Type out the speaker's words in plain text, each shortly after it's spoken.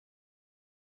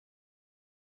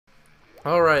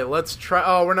All right, let's try.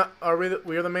 Oh, we're not. Are we?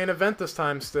 We're the main event this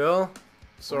time still.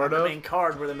 Sort We're of. the main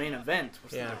card. We're the main event.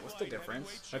 Yeah. What's the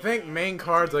difference? I think main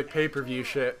card's like pay-per-view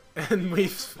shit, and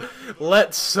we've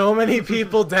let so many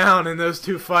people down in those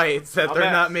two fights that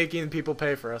they're not making people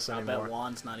pay for us anymore. I bet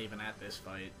Juan's not even at this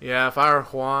fight. Yeah, if I were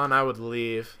Juan, I would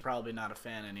leave. Probably not a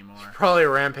fan anymore. Probably a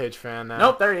Rampage fan now.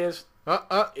 Nope, there he is.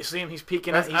 You see him? He's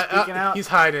peeking out. He's peeking out. He's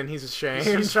hiding. He's ashamed.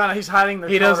 He's hiding the.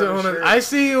 He doesn't want to. I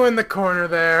see you in the corner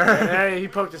there. There, he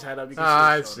poked his head up. You can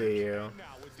I see you.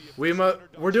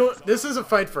 We're doing. This is a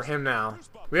fight for him now.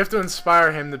 We have to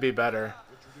inspire him to be better.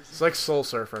 It's like Soul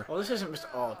Surfer. Well, this isn't Mr.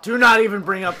 Oh, do not even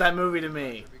bring up that movie to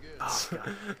me. Oh,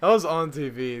 God. That was on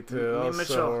TV too.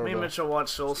 Me and Mitchell watched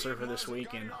Soul Surfer this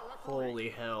week, and holy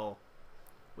hell,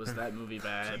 was that movie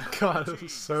bad? God, it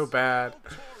was so bad.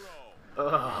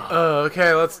 Oh,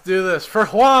 okay, let's do this for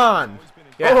Juan.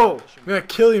 Yeah. Oh, I'm gonna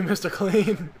kill you, Mr.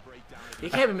 Clean. He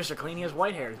can't be Mr. Clean. He has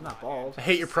white hair. He's not bald. I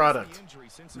hate your product.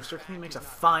 Mr. Clean makes a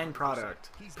fine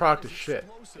product. Product is shit.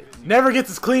 Never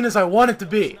gets as clean as I want it to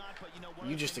be.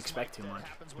 You just expect too much.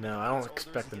 No, I don't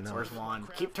expect enough. Where's Juan?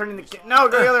 Keep turning the... No,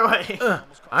 go the other way.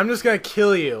 I'm just gonna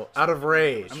kill you out of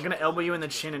rage. I'm gonna elbow you in the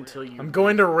chin until you... I'm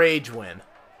going to rage win.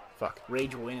 Fuck.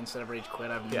 Rage win instead of rage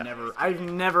quit. I've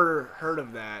never heard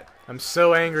of that. I'm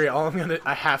so angry.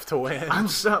 I have to win.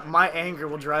 My anger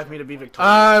will drive me to be victorious.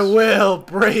 I will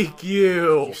break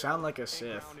you. You sound like a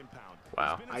Sith.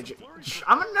 Wow.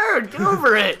 I'm a nerd. Get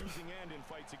over it.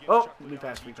 Oh, we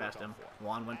passed him.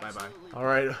 Juan went bye-bye. All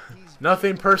right.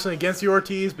 Nothing personally against you,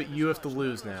 Ortiz, but you have to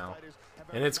lose now.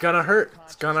 And it's gonna hurt.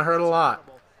 It's gonna hurt a lot.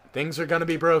 Things are gonna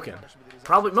be broken.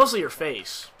 Probably, mostly your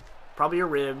face. Probably your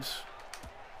ribs.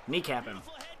 Kneecap him.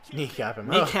 Kneecap him.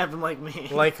 Kneecap him like me.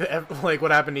 Like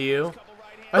what happened to you?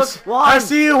 Look, Juan! I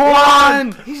see you,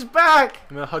 Juan! He's back!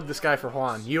 I'm gonna hug this guy for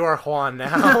Juan. You are Juan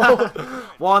now.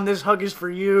 Juan, this hug is for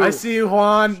you. I see you,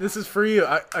 Juan. This is for you.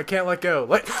 I can't let go.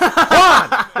 Juan!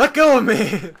 Let go of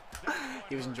me!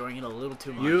 He was enjoying it a little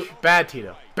too much. You, bad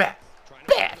Tito. Bad.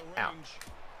 Ouch.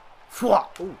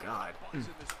 Oh, God.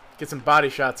 Get some body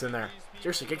shots in there.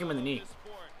 Seriously, kick him in the knee.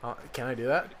 Can I do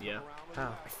that? Yeah.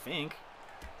 How? I think.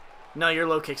 No, your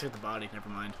low kicks hit the body. Never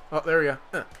mind. Oh, there we go.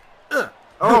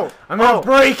 Oh! I'm gonna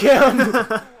break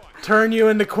him! Turn you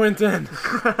into Quentin.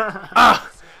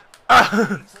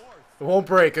 It won't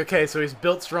break. Okay, so he's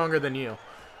built stronger than you.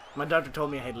 My doctor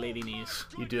told me I had lady knees.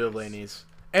 You do have lady knees.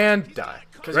 And die.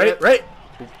 Right?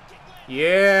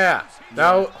 Yeah.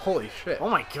 Now, holy shit. Oh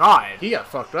my God. He got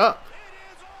fucked up.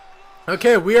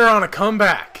 Okay, we are on a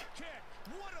comeback.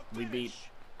 We beat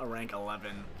a rank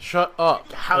 11. Shut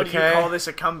up. How do you call this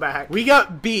a comeback? We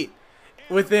got beat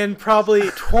within probably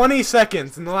 20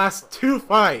 seconds in the last 2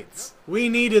 fights. We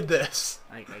needed this.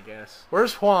 I guess.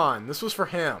 Where's Juan? This was for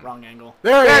him. Wrong angle.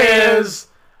 There he is.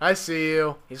 I see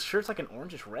you. His shirt's like an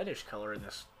orangish reddish color in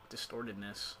this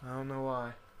distortedness. I don't know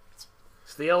why.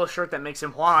 It's the yellow shirt that makes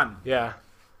him Juan. Yeah.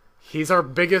 He's our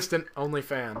biggest and only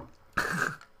fan.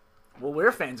 Well,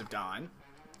 we're fans of Don.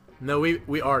 No,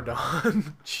 we are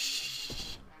Don.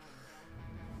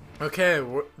 Okay,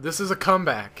 this is a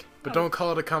comeback, but don't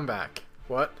call it a comeback.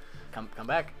 What? Come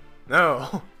back.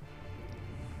 No.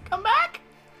 Come back.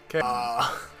 Okay.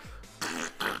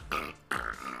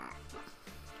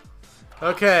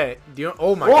 Okay.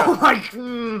 Oh my God. Oh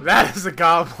my. That is a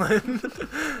goblin,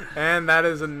 and that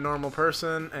is a normal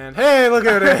person. And hey, look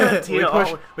at it.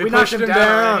 we pushed him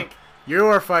down. You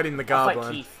are fighting the goblin. I'll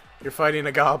fight Keith. You're fighting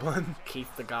a goblin.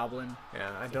 Keith the Goblin. Yeah,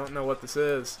 I don't know what this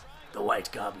is. The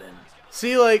White Goblin.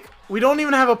 See, like, we don't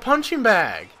even have a punching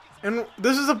bag, and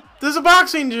this is a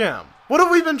boxing gym. What have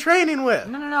we been training with?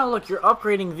 No. Look, you're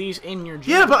upgrading these in your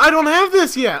gym. Yeah, but I don't have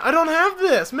this yet. I don't have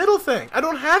this middle thing. I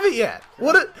don't have it yet.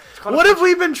 What have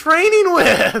we been training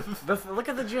with? Look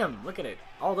at the gym. Look at it.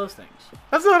 All those things.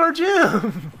 That's not our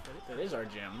gym. That is our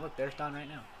gym. Look, there's Don right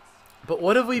now. But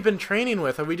what have we been training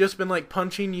with? Have we just been, like,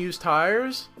 punching used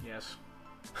tires? Yes.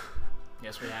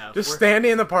 Yes, we have. Just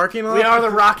standing in the parking lot? We are the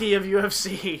Rocky of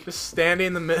UFC. Just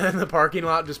standing in the parking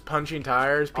lot, just punching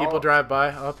tires. People drive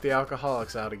by. Oh, the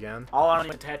alcoholic's out again. All on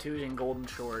with tattoos and golden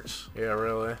shorts. Yeah,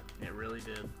 really? It really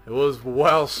did. It was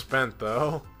well spent,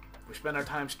 though. We spent our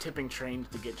times tipping trains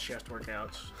to get chest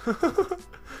workouts.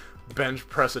 Bench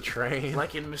press a train.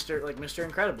 Like in Mr.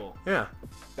 Incredible. Yeah.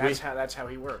 That's how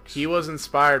he works. He was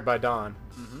inspired by Don.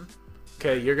 Mm-hmm.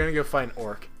 Okay, you're gonna go fight an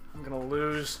orc. I'm gonna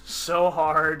lose so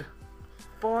hard.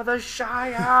 For the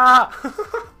Shire!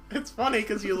 It's funny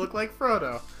because you look like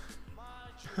Frodo.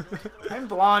 I'm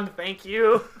blonde, thank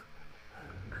you.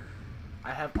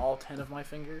 I have all 10 of my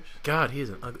fingers. God, he's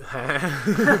an ugly...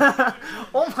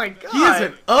 Oh my God! He is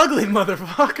an ugly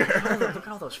motherfucker! Look at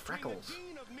all those freckles.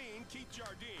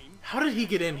 How did he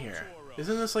get in here?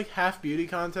 Isn't this like half beauty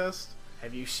contest?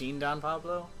 Have you seen Don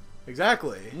Pablo?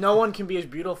 Exactly. No one can be as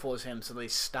beautiful as him, so they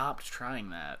stopped trying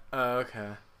that. Oh,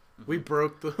 okay. We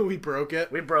broke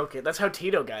it. We broke it. That's how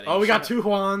Tito got in. Oh, we got two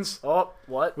Juans. Oh,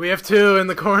 what? We have two in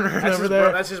the corner over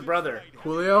there. That's his brother.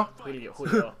 Julio?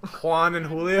 Julio. Juan and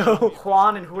Julio?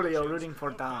 Juan and Julio rooting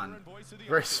for Don.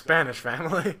 Very Spanish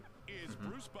family.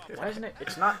 Why isn't it?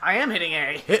 It's not. I am hitting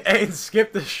A. Hit A and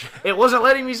skip this shit. It wasn't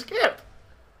letting me skip.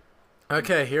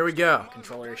 Okay, here we go.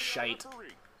 Controller is shite.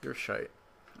 You're shite.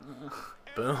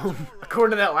 Boom.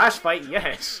 According to that last fight,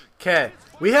 yes. Okay,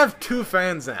 we have 2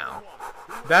 fans now.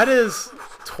 That is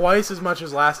twice as much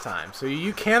as last time, so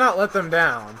you cannot let them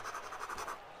down.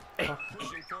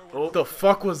 What the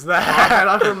fuck was that? I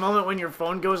thought for a moment when your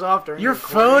phone goes off during your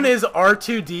phone is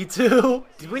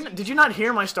R2-D2? Did you not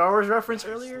hear my Star Wars reference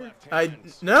earlier?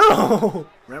 No.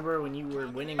 Remember when you were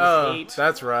winning with 8?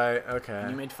 That's right. Okay.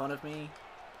 And you made fun of me?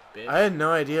 Bitch. I had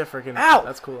no idea freaking... Ow!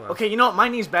 That's cool. Okay, you know what? My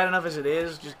knee's bad enough as it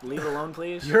is. Just leave it alone,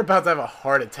 please. You're about to have a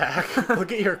heart attack.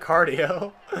 Look at your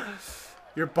cardio.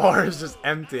 Your bar is just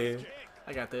empty.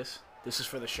 I got this. This is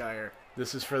for the Shire.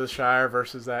 This is for the Shire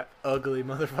versus that ugly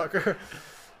motherfucker.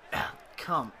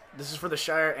 Come. This is for the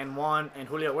Shire and Juan and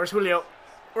Julio. Where's Julio?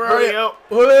 Where are you?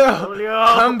 Julio!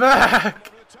 Come back!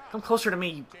 Come closer to me,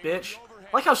 you bitch. I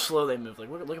like how slow they move. Like,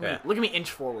 look at me. Look at me inch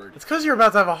forward. It's because you're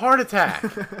about to have a heart attack.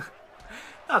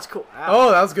 That's cool. Ow.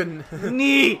 Oh, that was good.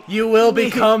 Knee! You will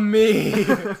become me.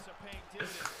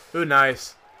 Ooh,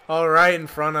 nice. All right, in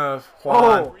front of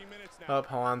Juan. Oh,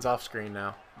 Juan's off screen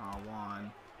now. Oh,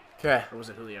 Juan. Okay. Or was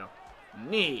it Julio?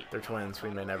 Knee. They're twins. We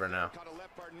may never know.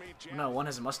 No, one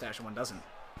has a mustache and one doesn't.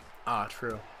 Ah,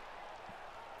 true.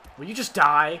 Will you just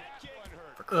die?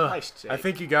 For Christ's sake. I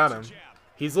think you got him.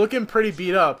 He's looking pretty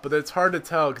beat up, but it's hard to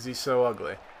tell because he's so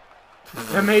ugly.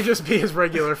 That may just be his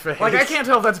regular face. Like, I can't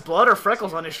tell if that's blood or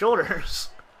freckles on his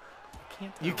shoulders.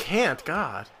 You can't,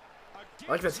 God.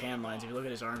 I like the tan lines. If you look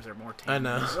at his arms, they're more tan. I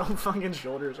know. Than his own fucking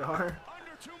shoulders are.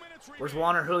 Where's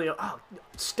Juan or Julio? Oh,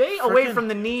 stay away from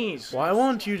the knees. Why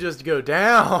won't you just go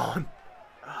down?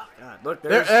 Oh, God. Look,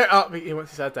 there's...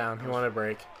 He sat down. He wanted a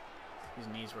break. His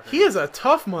knees were hurt. He is a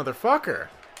tough motherfucker.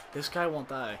 This guy won't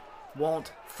die.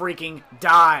 Won't freaking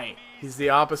die. He's the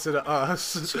opposite of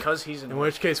us. It's because he's in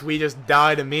which case, we just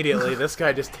died immediately. This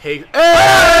guy just takes...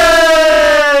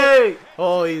 Hey!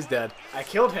 Oh, he's dead. I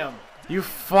killed him. You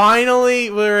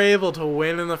finally were able to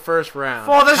win in the first round.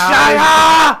 For the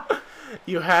Shire!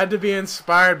 You had to be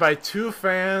inspired by 2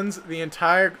 fans, the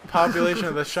entire population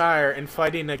of the Shire, and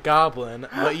fighting a goblin,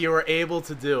 but you were able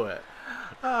to do it.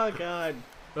 Oh, God.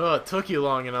 Oh, it took you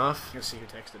long enough. Let's see who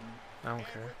texted me. I don't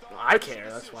care. Well, I care.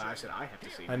 That's why I said I have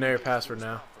to see. I know your password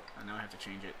now. I know I have to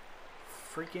change it.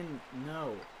 Freaking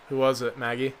no. Who was it?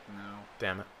 Maggie? No.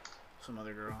 Damn it. Some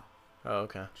other girl. Oh,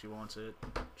 okay. She wants it.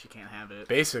 She can't have it.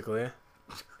 Basically.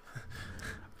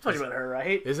 Talking about her,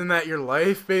 right? Isn't that your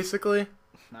life, basically?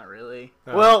 Not really.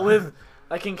 Oh. Well,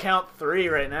 I can count 3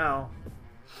 right now.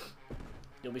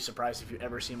 You'll be surprised if you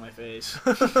ever see my face.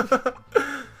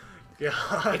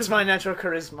 God. It's my natural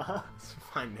charisma. It's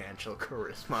financial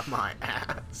charisma, my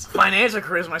ass. Financial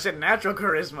charisma? I said natural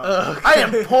charisma. Okay. I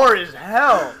am poor as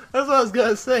hell. That's what I was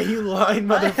gonna say, you lying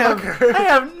motherfucker. I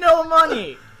have no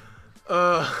money.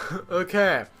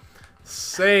 Okay.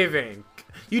 Saving.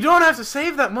 You don't have to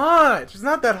save that much. It's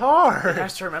not that hard. He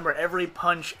has to remember every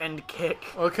punch and kick.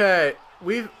 Okay,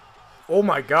 oh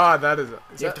my God, that is...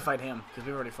 You have to fight him, because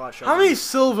we've already fought How many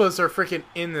Silvas are freaking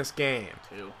in this game?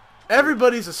 2.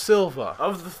 Everybody's a Silva.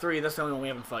 Of the 3, that's the only one we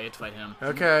haven't fought. You have to fight him.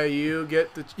 Okay,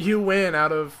 you win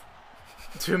out of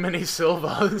too many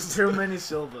Silvas. Too many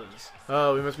Silvas.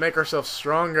 Oh, we must make ourselves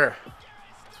stronger.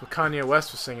 That's what Kanye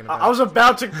West was singing about. I was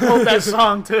about to quote that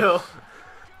song, too.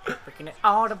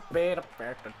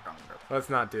 Let's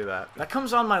not do that. That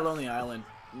comes on My Lonely Island,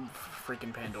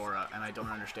 freaking Pandora, and I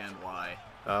don't understand why.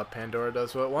 Pandora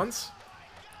does what once?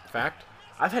 Fact?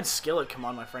 I've had Skillet come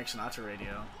on my Frank Sinatra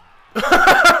radio.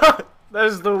 That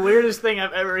is the weirdest thing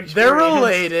I've ever experienced. They're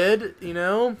related, you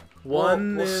know?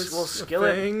 Skillet's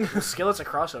a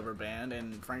crossover band,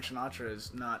 and Frank Sinatra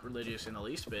is not religious in the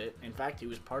least bit. In fact, he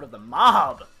was part of the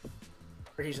mob.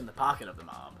 Or he's in the pocket of the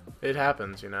mob. It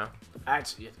happens, you know?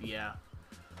 Yeah.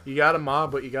 You got a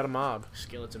mob, but you got a mob.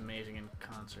 Skillet's amazing in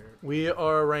concert. We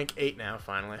are rank 8 now,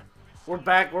 finally. We're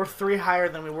back. We're 3 higher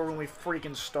than we were when we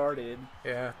freaking started.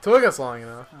 Yeah. Took us long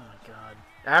enough. Oh, my God.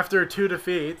 After 2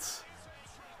 defeats.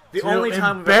 The only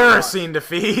time embarrassing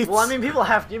defeats. Well, I mean, people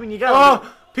have to. I mean, you gotta...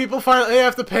 Oh! People finally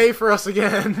have to pay for us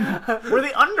again. We're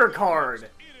the undercard.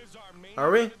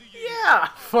 Are we? Yeah.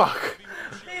 Fuck.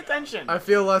 Pay attention. I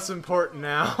feel less important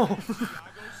now.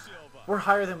 We're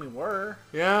higher than we were.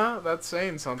 Yeah, that's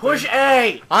saying something. Push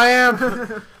A! I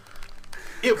am.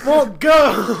 It won't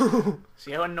go.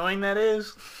 See how annoying that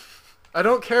is? I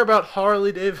don't care about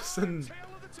Harley Davidson.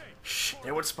 Shh,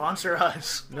 they would sponsor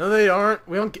us. No, they aren't.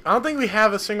 We don't. I don't think we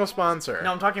have a single sponsor.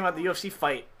 No, I'm talking about the UFC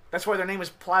fight. That's why their name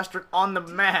is plastered on the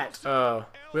mat. Oh,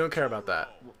 we don't care about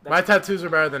that. My tattoos are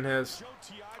better than his.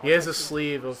 He has a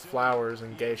sleeve of flowers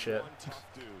and gay shit.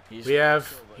 He's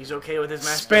okay with his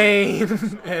mask.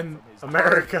 Spain and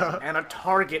America. And a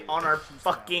target on our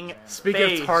fucking Speaking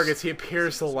face. of targets, he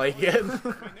appears to like it.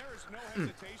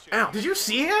 Ow. Did you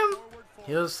see him?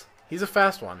 He's a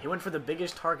fast one. He went for the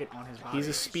biggest target on his body. He's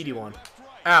a speedy one.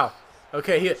 Ow.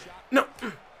 Okay, no.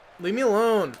 Leave me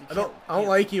alone. I don't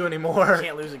like you anymore. You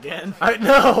can't lose again. I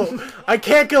know. I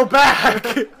can't go back.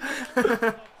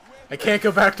 I can't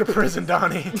go back to prison,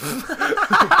 Donnie.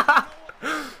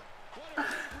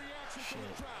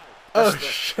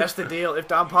 Shit. That's the deal. If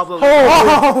Don Pablo...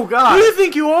 Oh, God. Who do you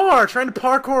think you are? Trying to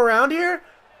parkour around here?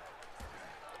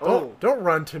 Oh. Don't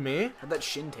run to me. How'd that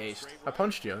shin taste? I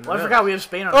punched you. Well, I forgot we have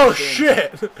Spain on our shin.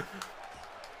 Shit.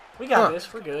 We got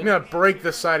this. We're good. I'm going to break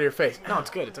this side of your face. No, it's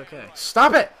good. It's okay.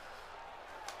 Stop it.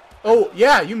 Oh,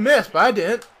 yeah, you missed, but I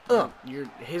didn't.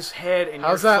 His head and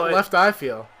How's your that foot... left eye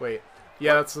feel? Wait.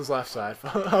 Yeah, that's his left side.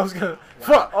 I was gonna.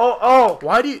 Fuck. Oh.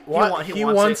 Why do you? He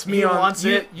wants me on. Wants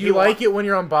it. You like it when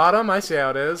you're on bottom. I see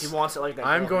how it is. He wants it like that.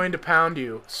 I'm going to pound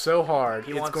you so hard.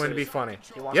 It's going to be funny.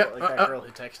 He wants it like that girl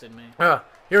who texted me.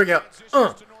 Here we go.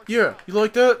 Yeah. You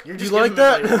like that? You're just you like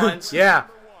that? What he wants. Yeah.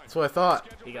 That's what I thought.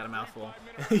 He got a mouthful.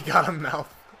 He got a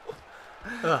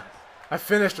mouthful. I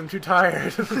finished. I'm too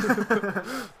tired.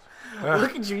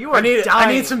 Look at you. You are dying.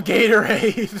 I need some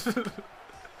Gatorade.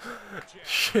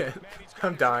 Shit.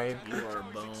 I'm dying. You are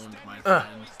boned, my friend.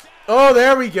 Oh,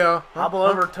 there we go. Hobble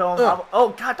over to him. Oh,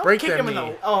 God, don't kick him in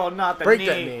the... Oh, not the knee. Break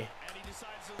that knee.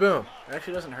 Boom. It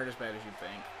actually doesn't hurt as bad as you'd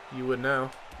think. You would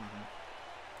know.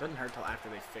 Doesn't hurt till after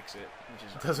they fix it.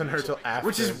 Doesn't hurt till after.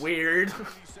 Which is weird.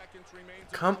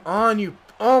 Come on, you...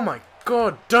 Oh, my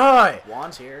God. Die.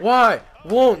 Juan's here. Why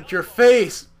won't your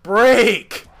face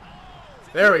break?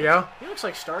 There we go. He looks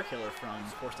like Starkiller from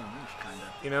Force Unleashed, kind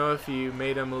of. You know, if you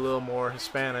made him a little more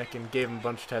Hispanic and gave him a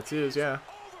bunch of tattoos, yeah.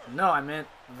 No, I meant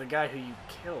the guy who you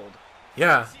killed.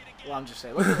 Yeah. Well, I'm just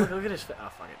saying. Look at his face. Oh,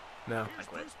 fuck it. No. I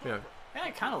quit. Yeah. Yeah,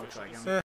 it kind of looks like him.